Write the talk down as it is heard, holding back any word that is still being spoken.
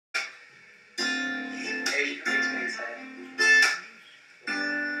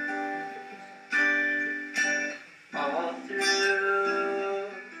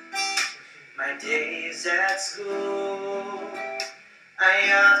days at school,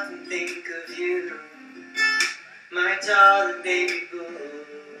 I often think of you, my darling baby boo.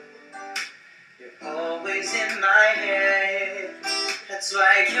 You're always in my head, that's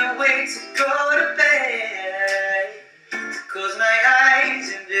why I can't wait to go to bed. To close my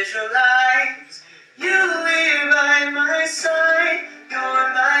eyes and visualize you here by my side.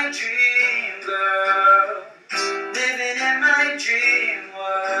 You're my dream girl, living in my dream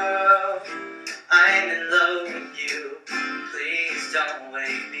world. I'm in love with you, please don't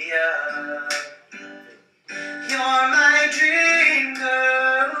wake me up. You're my dream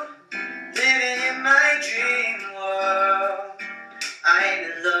girl, living in my dream world. I'm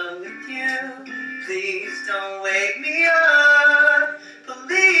in love with you, please don't wake me up.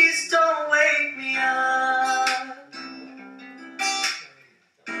 Please don't wake me up.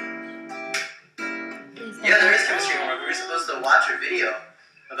 Yeah, there is chemistry homework. We were supposed to watch a video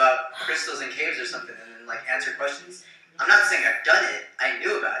about crystals and caves or something and then like answer questions. I'm not saying I've done it, I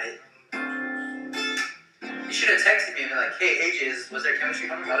knew about it. You should have texted me and been like, hey AJ, was there chemistry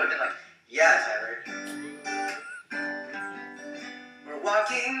homework? I would have been like, yeah, Tyler. We're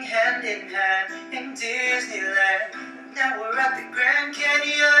walking hand in hand in Disneyland. Now we're at the Grand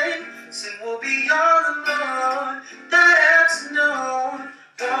Canyon. Soon we'll be all alone. That afternoon,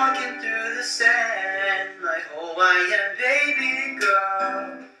 walking through the sand, my Hawaiian baby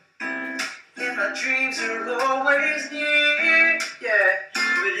girl. And my dreams are always near, yeah.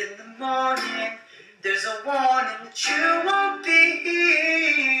 But in the morning, there's a warning that you won't be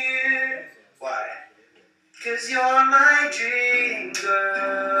here. Why? 'Cause you're my dream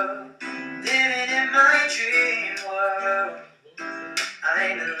girl, living in my dream world.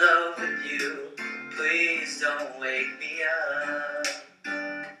 I'm in love with you, please don't wake me up.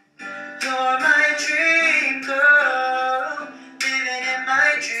 You're my dream girl, living in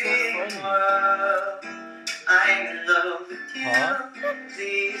my dream world. I'm in love with you,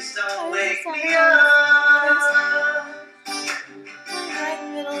 please don't wake me up.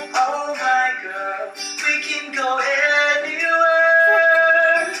 Oh my girl, we can go anywhere.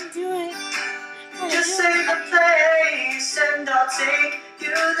 Just say the place and I'll take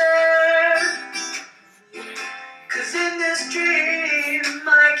you there. 'Cause in this dream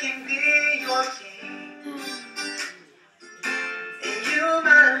I can be your king. And you,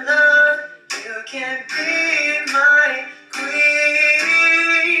 my love, you can be my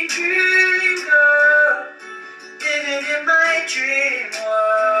queen. Dream girl, living in my dream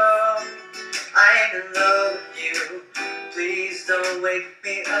world. I'm in love with you, please don't wake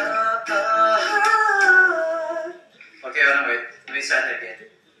me up. Okay, hold on, wait, let me start that again.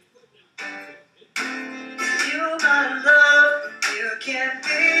 You, my love, you can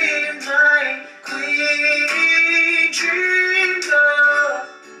be my queen. Dream girl,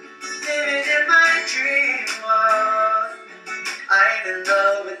 living in my dream world. I'm in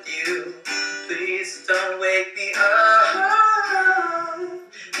love with you, please don't wake me up.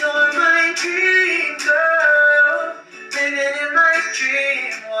 You're my dream girl, living in my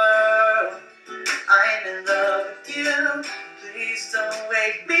dream world. I'm in love with you, please don't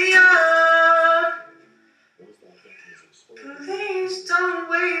wake me up. Please don't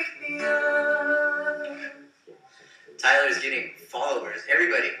wake me up. Tyler's getting followers.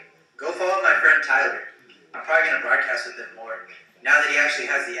 Everybody, go follow my friend Tyler. I'm probably going to broadcast with him more. Now that he actually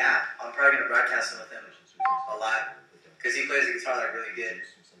has the app, I'm probably going to broadcast with him a lot. Because he plays the guitar like really good.